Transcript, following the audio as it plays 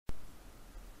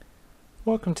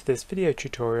Welcome to this video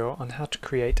tutorial on how to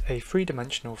create a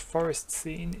three-dimensional forest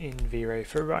scene in VRay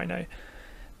for Rhino.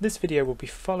 This video will be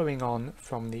following on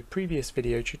from the previous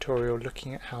video tutorial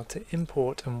looking at how to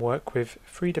import and work with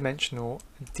three-dimensional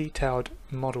detailed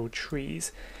model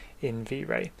trees in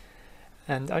VRay.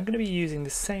 And I'm going to be using the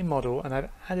same model, and I've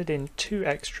added in two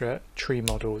extra tree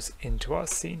models into our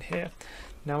scene here.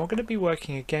 Now we're going to be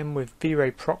working again with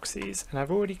VRay proxies, and I've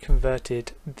already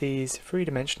converted these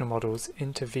three-dimensional models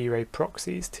into VRay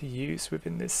proxies to use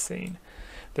within this scene.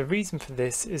 The reason for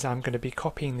this is I'm going to be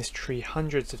copying this tree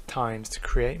hundreds of times to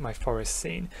create my forest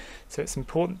scene, so it's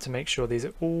important to make sure these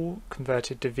are all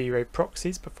converted to VRay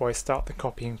proxies before I start the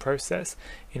copying process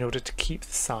in order to keep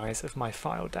the size of my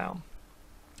file down.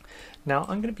 Now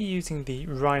I'm going to be using the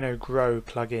Rhino Grow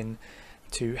plugin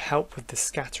to help with the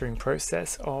scattering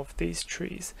process of these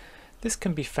trees. This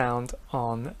can be found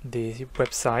on the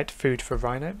website Food for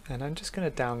Rhino, and I'm just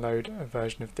going to download a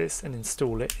version of this and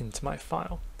install it into my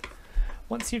file.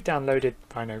 Once you've downloaded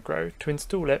Rhino Grow, to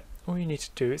install it, all you need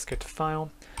to do is go to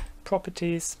File,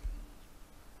 Properties,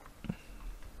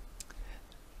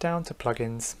 down to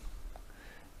Plugins,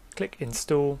 click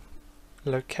Install,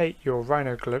 locate your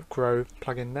Rhino Grow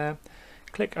plugin there,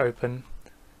 click Open,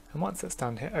 and once that's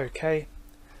done, hit OK.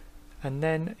 And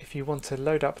then if you want to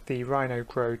load up the Rhino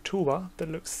Grow toolbar that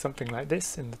looks something like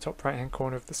this in the top right hand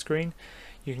corner of the screen,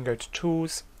 you can go to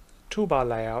Tools, Toolbar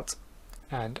Layout,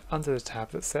 and under the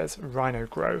tab that says Rhino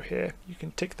Grow here, you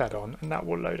can tick that on and that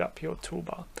will load up your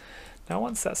toolbar. Now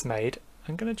once that's made,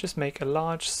 I'm going to just make a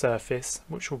large surface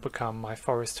which will become my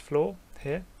forest floor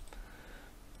here.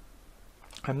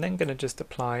 I'm then going to just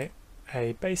apply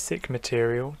a basic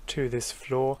material to this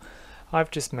floor. I've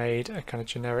just made a kind of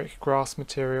generic grass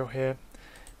material here,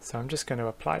 so I'm just going to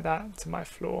apply that to my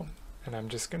floor, and I'm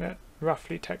just going to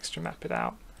roughly texture map it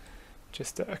out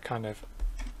just at a kind of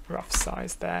rough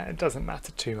size there. It doesn't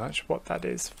matter too much what that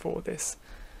is for this.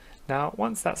 Now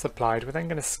once that's applied, we're then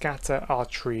going to scatter our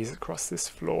trees across this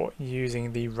floor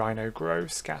using the Rhino Grow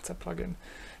scatter plugin.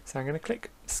 So I'm going to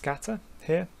click scatter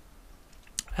here,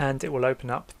 and it will open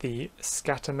up the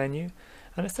scatter menu,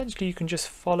 and essentially you can just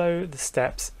follow the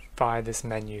steps via this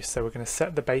menu. So we're going to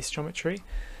set the base geometry,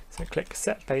 so click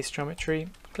set base geometry,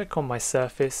 click on my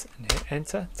surface and hit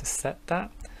enter to set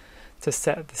that. To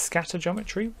set the scatter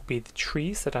geometry will be the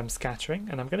trees that I'm scattering,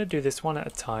 and I'm going to do this one at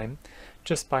a time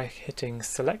just by hitting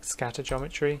select scatter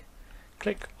geometry,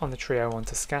 click on the tree I want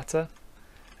to scatter,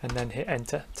 and then hit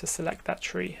enter to select that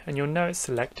tree, and you'll know it's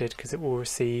selected because it will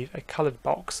receive a coloured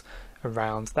box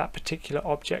around that particular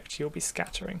object you'll be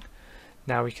scattering.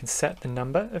 Now we can set the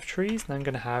number of trees, and I'm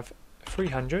going to have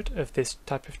 300 of this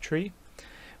type of tree.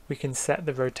 We can set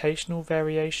the rotational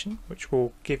variation, which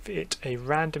will give it a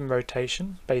random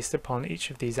rotation based upon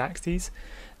each of these axes.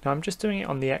 Now I'm just doing it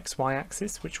on the XY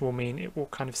axis, which will mean it will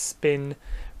kind of spin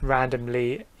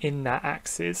randomly in that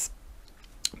axis,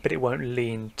 but it won't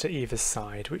lean to either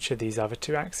side, which are these other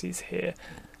two axes here.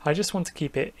 I just want to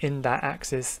keep it in that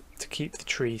axis to keep the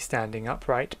tree standing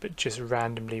upright, but just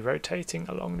randomly rotating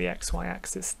along the XY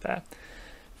axis there.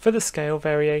 For the scale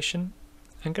variation,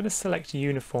 I'm going to select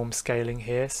uniform scaling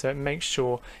here, so it makes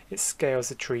sure it scales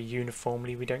the tree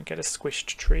uniformly, we don't get a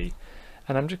squished tree,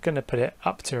 and I'm just going to put it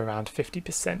up to around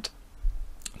 50%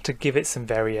 to give it some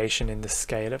variation in the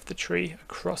scale of the tree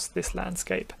across this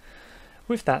landscape.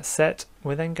 With that set,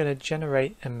 we're then going to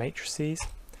generate a matrices.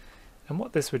 And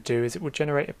what this would do is it will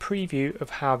generate a preview of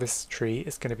how this tree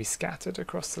is going to be scattered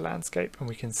across the landscape, and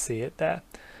we can see it there.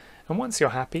 And once you're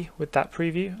happy with that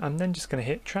preview, I'm then just going to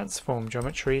hit transform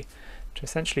geometry to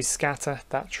essentially scatter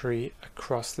that tree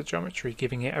across the geometry,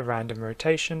 giving it a random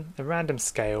rotation, a random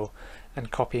scale,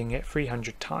 and copying it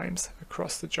 300 times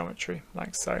across the geometry,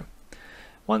 like so.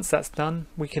 Once that's done,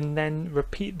 we can then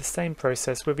repeat the same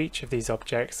process with each of these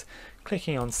objects,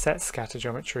 clicking on set scatter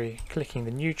geometry, clicking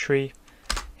the new tree,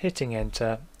 hitting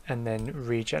enter, and then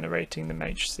regenerating the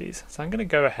matrices. So I'm going to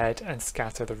go ahead and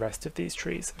scatter the rest of these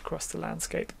trees across the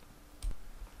landscape.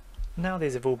 Now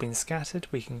these have all been scattered,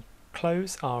 we can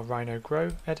close our Rhino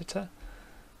Grow editor,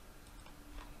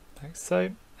 like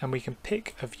so, and we can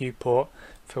pick a viewport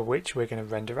for which we're going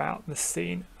to render out the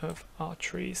scene of our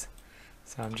trees.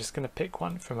 So I'm just going to pick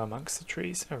one from amongst the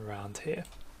trees around here.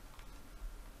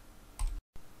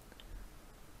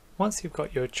 Once you've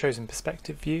got your chosen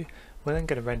perspective view, we're then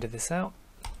going to render this out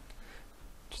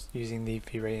just using the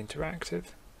VRay Interactive,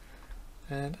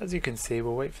 and as you can see,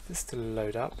 we'll wait for this to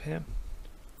load up here.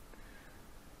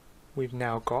 We've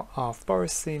now got our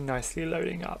forest scene nicely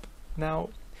loading up. Now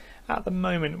at the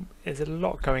moment there's a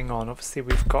lot going on. Obviously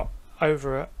we've got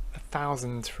over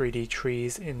 1,000 3D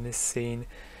trees in this scene.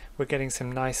 we're getting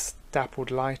some nice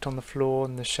dappled light on the floor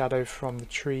and the shadow from the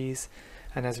trees,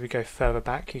 and as we go further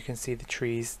back you can see the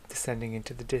trees descending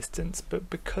into the distance, but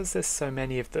because there's so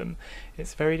many of them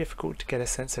it's very difficult to get a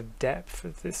sense of depth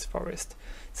of this forest.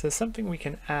 So something we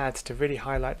can add to really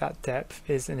highlight that depth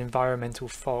is an environmental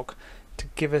fog, to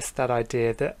give us that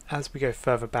idea that as we go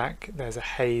further back there's a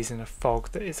haze and a fog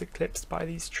that is eclipsed by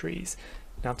these trees.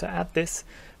 Now to add this,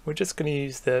 we're just going to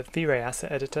use the VRay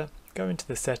asset editor, go into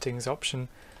the settings option,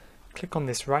 click on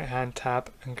this right hand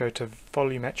tab and go to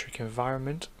volumetric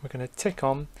environment. We're going to tick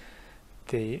on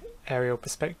the aerial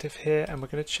perspective here and we're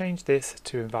going to change this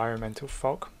to environmental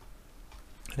fog.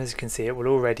 And as you can see, it will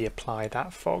already apply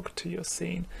that fog to your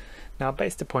scene. Now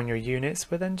based upon your units,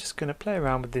 we're then just going to play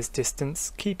around with this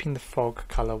distance, keeping the fog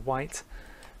color white,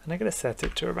 and I'm going to set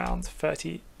it to around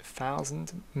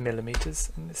 30,000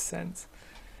 millimeters in this sense,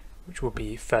 which will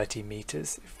be 30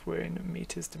 meters if we're in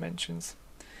meters dimensions,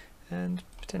 and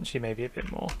potentially maybe a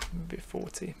bit more, maybe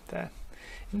 40 there,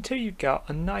 until you get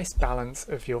a nice balance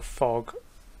of your fog,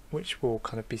 which will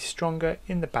kind of be stronger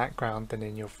in the background than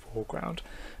in your foreground.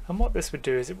 And what this would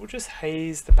do is it will just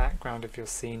haze the background of your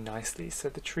scene nicely, so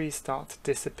the trees start to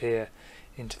disappear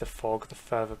into the fog the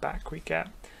further back we get.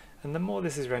 And the more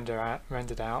this is rendered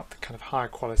out, the kind of higher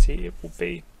quality it will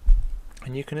be.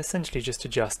 And you can essentially just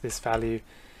adjust this value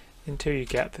until you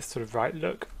get the sort of right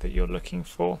look that you're looking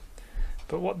for.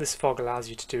 But what this fog allows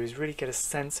you to do is really get a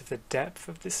sense of the depth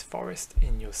of this forest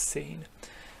in your scene.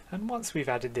 And once we've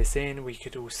added this in, we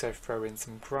could also throw in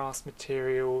some grass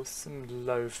materials, some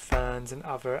low ferns and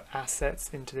other assets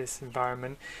into this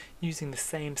environment using the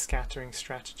same scattering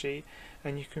strategy,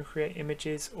 and you can create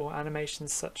images or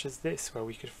animations such as this where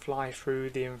we could fly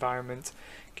through the environment,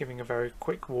 giving a very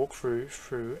quick walkthrough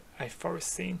through a forest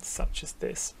scene such as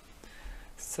this.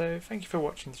 So thank you for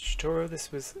watching the tutorial. This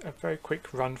was a very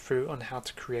quick run through on how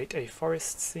to create a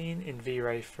forest scene in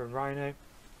VRay for Rhino.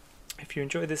 If you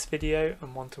enjoyed this video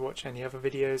and want to watch any other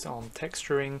videos on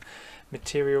texturing,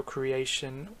 material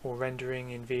creation or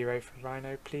rendering in VRay for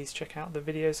Rhino, please check out the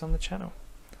videos on the channel.